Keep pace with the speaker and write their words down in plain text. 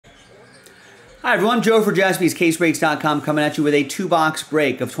Hi everyone, Joe for JaspysCaseBreaks.com coming at you with a two-box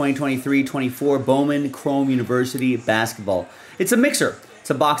break of 2023-24 Bowman Chrome University basketball. It's a mixer. It's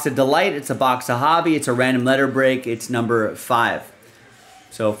a box of Delight, it's a box of Hobby, it's a random letter break, it's number 5.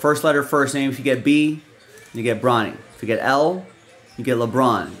 So first letter, first name. If you get B, you get Bronny. If you get L, you get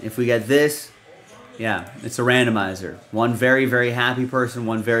LeBron. If we get this, yeah, it's a randomizer. One very, very happy person,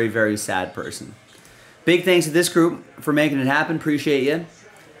 one very, very sad person. Big thanks to this group for making it happen. Appreciate you.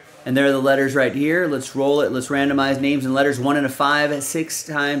 And there are the letters right here. Let's roll it. Let's randomize names and letters 1 and a 5 6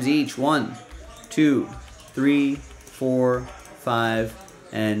 times each. 1, 2, 3, 4, 5,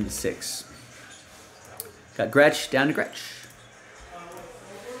 and 6. Got Gretch down to Gretch.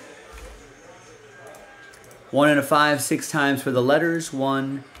 1 and a 5 6 times for the letters.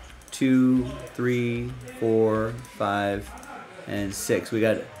 1, 2, 3, 4, 5, and 6. We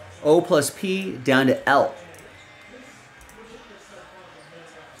got O plus P down to L.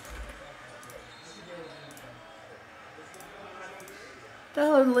 What the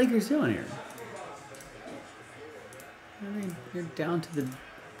hell are the Lakers doing here? They're down to the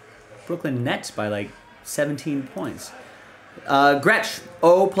Brooklyn Nets by like 17 points. Gretch,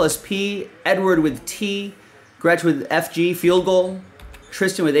 O plus P. Edward with T. Gretch with FG, field goal.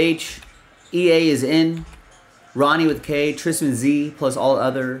 Tristan with H. EA is in. Ronnie with K. Tristan with Z plus all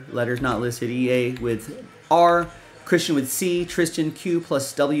other letters not listed. EA with R. Christian with C. Tristan Q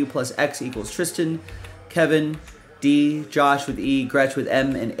plus W plus X equals Tristan. Kevin D, Josh with E, Gretch with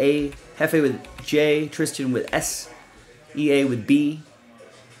M and A, Hefe with J, Tristan with S, EA with B,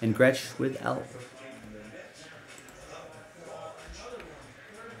 and Gretch with L.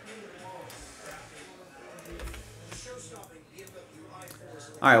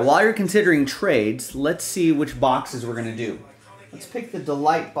 All right, while you're considering trades, let's see which boxes we're going to do. Let's pick the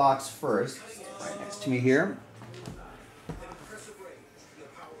Delight box first, right next to me here.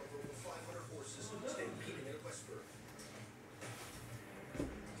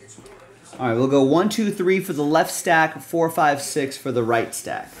 All right, we'll go 1, 2, 3 for the left stack, 4, 5, 6 for the right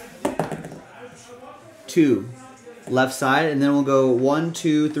stack. 2, left side, and then we'll go 1,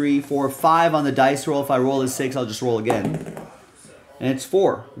 2, 3, 4, 5 on the dice roll. If I roll a 6, I'll just roll again. And it's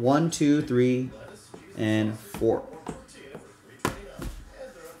 4. 1, 2, 3, and 4.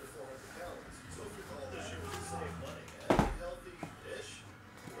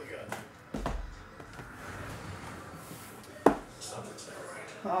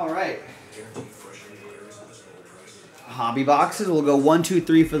 All right. Hobby boxes. We'll go 1, 2,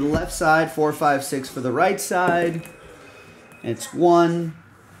 3 for the left side, 4, 5, 6 for the right side. It's 1.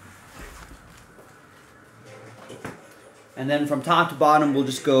 And then from top to bottom, we'll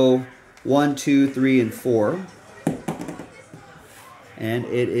just go 1, 2, 3, and 4. And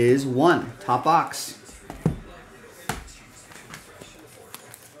it is 1. Top box.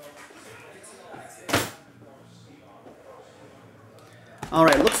 All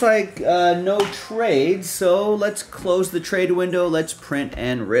right, looks like no trades, so let's close the trade window. Let's print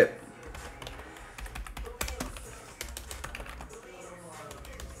and rip.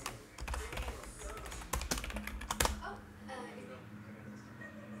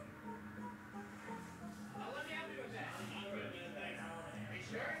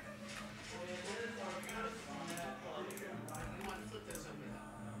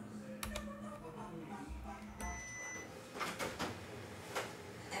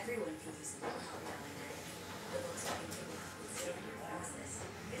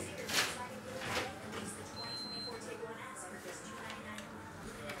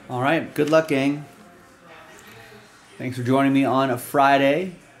 All right, good luck, gang. Thanks for joining me on a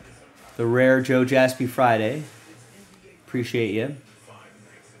Friday, the rare Joe Jaspy Friday. Appreciate you.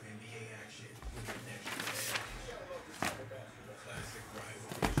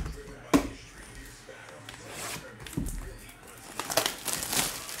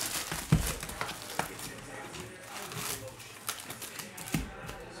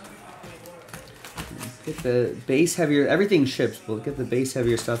 Get the base heavier, everything ships. We'll get the base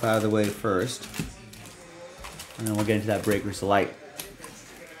heavier stuff out of the way first. And then we'll get into that Breakers Delight.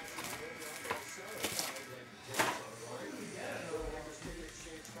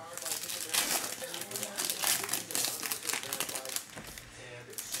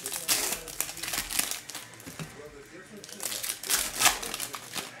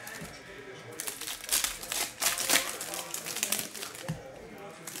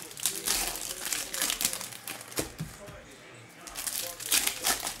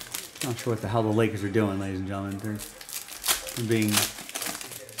 Not sure what the hell the Lakers are doing, ladies and gentlemen. They're being...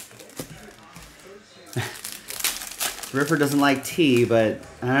 Ripper doesn't like T, but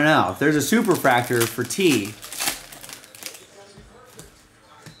I don't know. If there's a super fractor for T,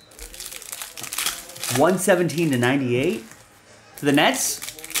 117 to 98 to the Nets.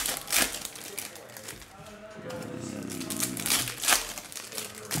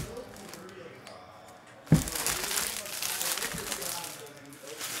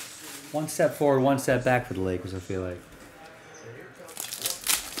 One step forward, one step back for the Lakers, I feel like.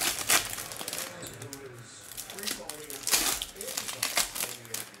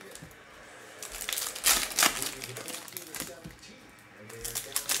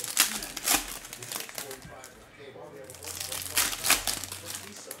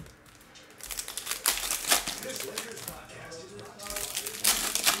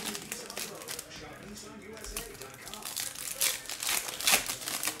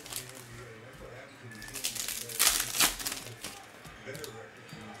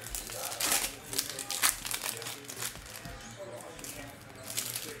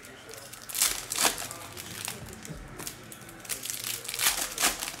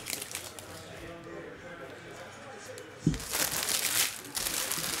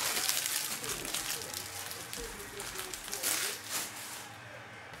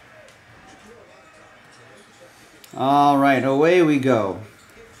 All right, away we go.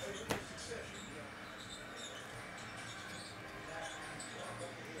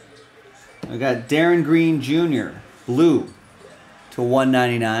 I got Darren Green Jr., blue to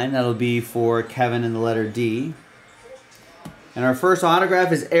 199. That'll be for Kevin in the letter D. And our first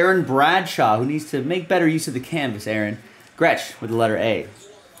autograph is Aaron Bradshaw, who needs to make better use of the canvas, Aaron. Gretsch with the letter A.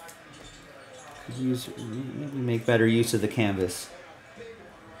 Maybe make better use of the canvas.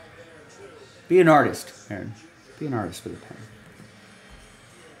 Be an artist, Aaron. Be an artist with a pen.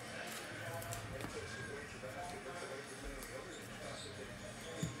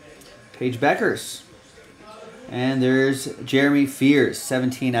 Paige Beckers. And there's Jeremy Fears,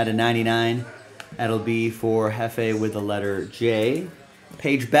 17 out of 99. That'll be for Hefe with the letter J.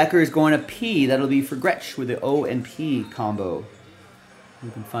 Paige Becker is going to P. That'll be for Gretsch with the O and P combo. You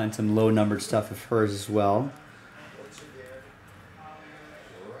can find some low-numbered stuff of hers as well.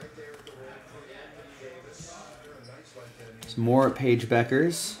 Some more Paige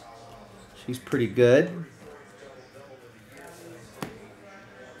Beckers. She's pretty good.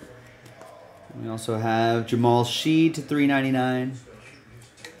 We also have Jamal Sheed to 399.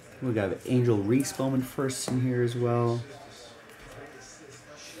 We got Angel Reese Bowman first in here as well.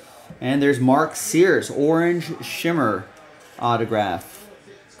 And there's Mark Sears, Orange Shimmer autograph.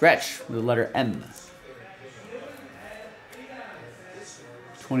 Gretsch with the letter M.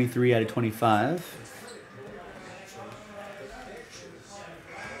 23 out of 25.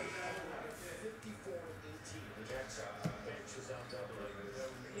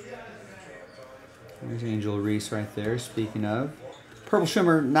 There's Angel Reese right there, speaking of. Purple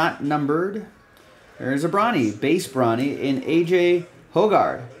Shimmer, not numbered. There's a Bronny, base Bronny, in AJ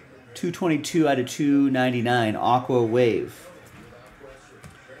Hoggard. 222 out of 299, Aqua Wave.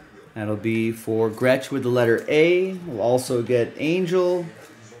 That'll be for Gretsch with the letter A. We'll also get Angel.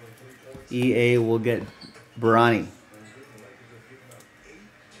 EA will get Bronny.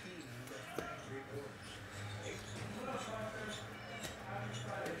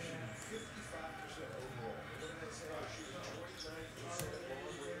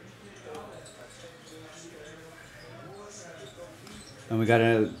 And we got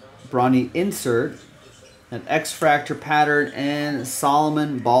a Bronny insert, an X-Fractor pattern, and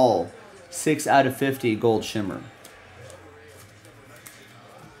Solomon Ball. 6 out of 50, gold shimmer.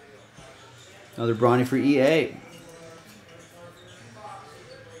 Another Bronny for EA.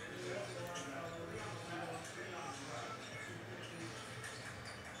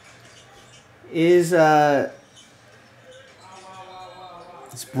 Is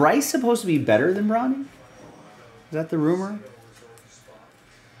Bryce supposed to be better than Bronny? Is that the rumor?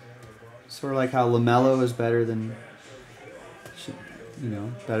 Sort of like how LaMelo is better than,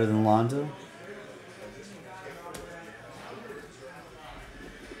 better than Lonzo.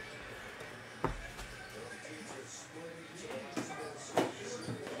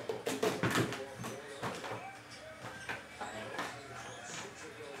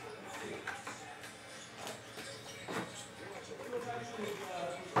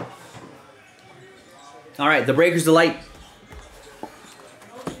 All right, the Breakers Delight.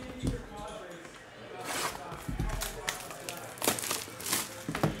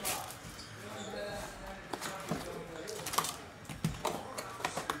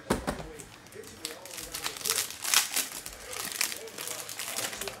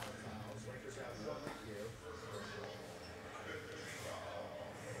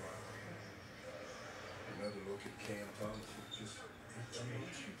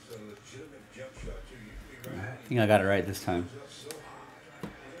 I think I got it right this time.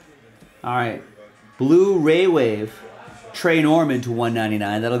 All right. Blue Ray Wave, Trey Norman to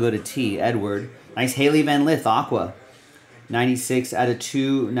 199. That'll go to T. Edward. Nice Haley Van Lith, Aqua. 96 out of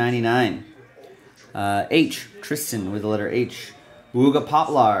 299. H. Tristan with the letter H. Wooga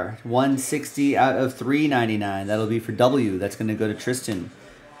Poplar, 160 out of 399. That'll be for W. That's going to go to Tristan.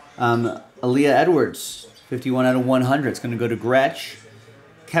 Aaliyah Edwards, 51 out of 100. It's going to go to Gretch.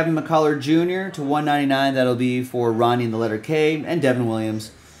 Kevin McCullough Jr. to 199. That'll be for Ronnie in the letter K. And Devin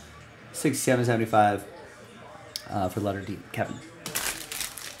Williams, 67.75 for the letter D. Kevin.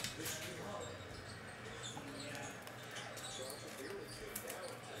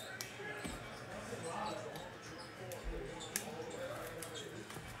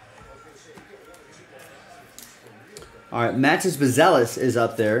 All right, Matis Bazelis is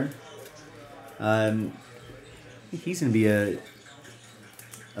up there. He's going to be a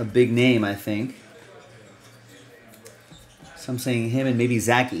big name, I think. Some saying him and maybe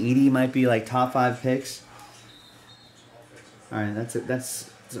Zach Edey might be like top 5 picks. All right, that's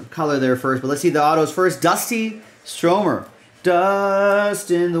some color there first. But let's see the autos first. Dusty Stromer.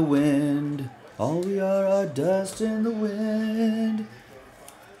 Dust in the wind. All we are dust in the wind.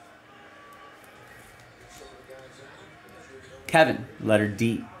 Kevin, letter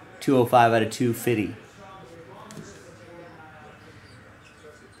D, 205 out of 250.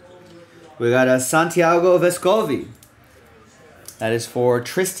 We got Santiago Vescovi. That is for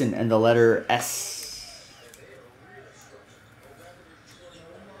Tristan and the letter S.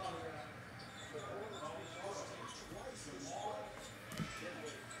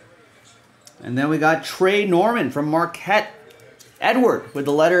 And then we got Trey Norman from Marquette. Edward with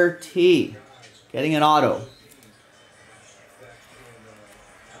the letter T, getting an auto.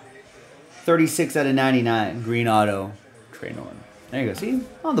 36 out of 99. Green auto. Trey Norman. There you go. See?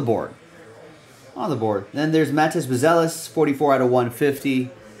 On the board. On the board. Then there's Matis Bazelis. 44 out of 150.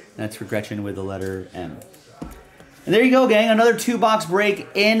 That's for Gretchen with the letter M. And there you go, gang. Another 2-box break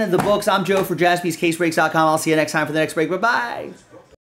in the books. I'm Joe for JaspysCaseBreaks.com. I'll see you next time for the next break. Bye-bye.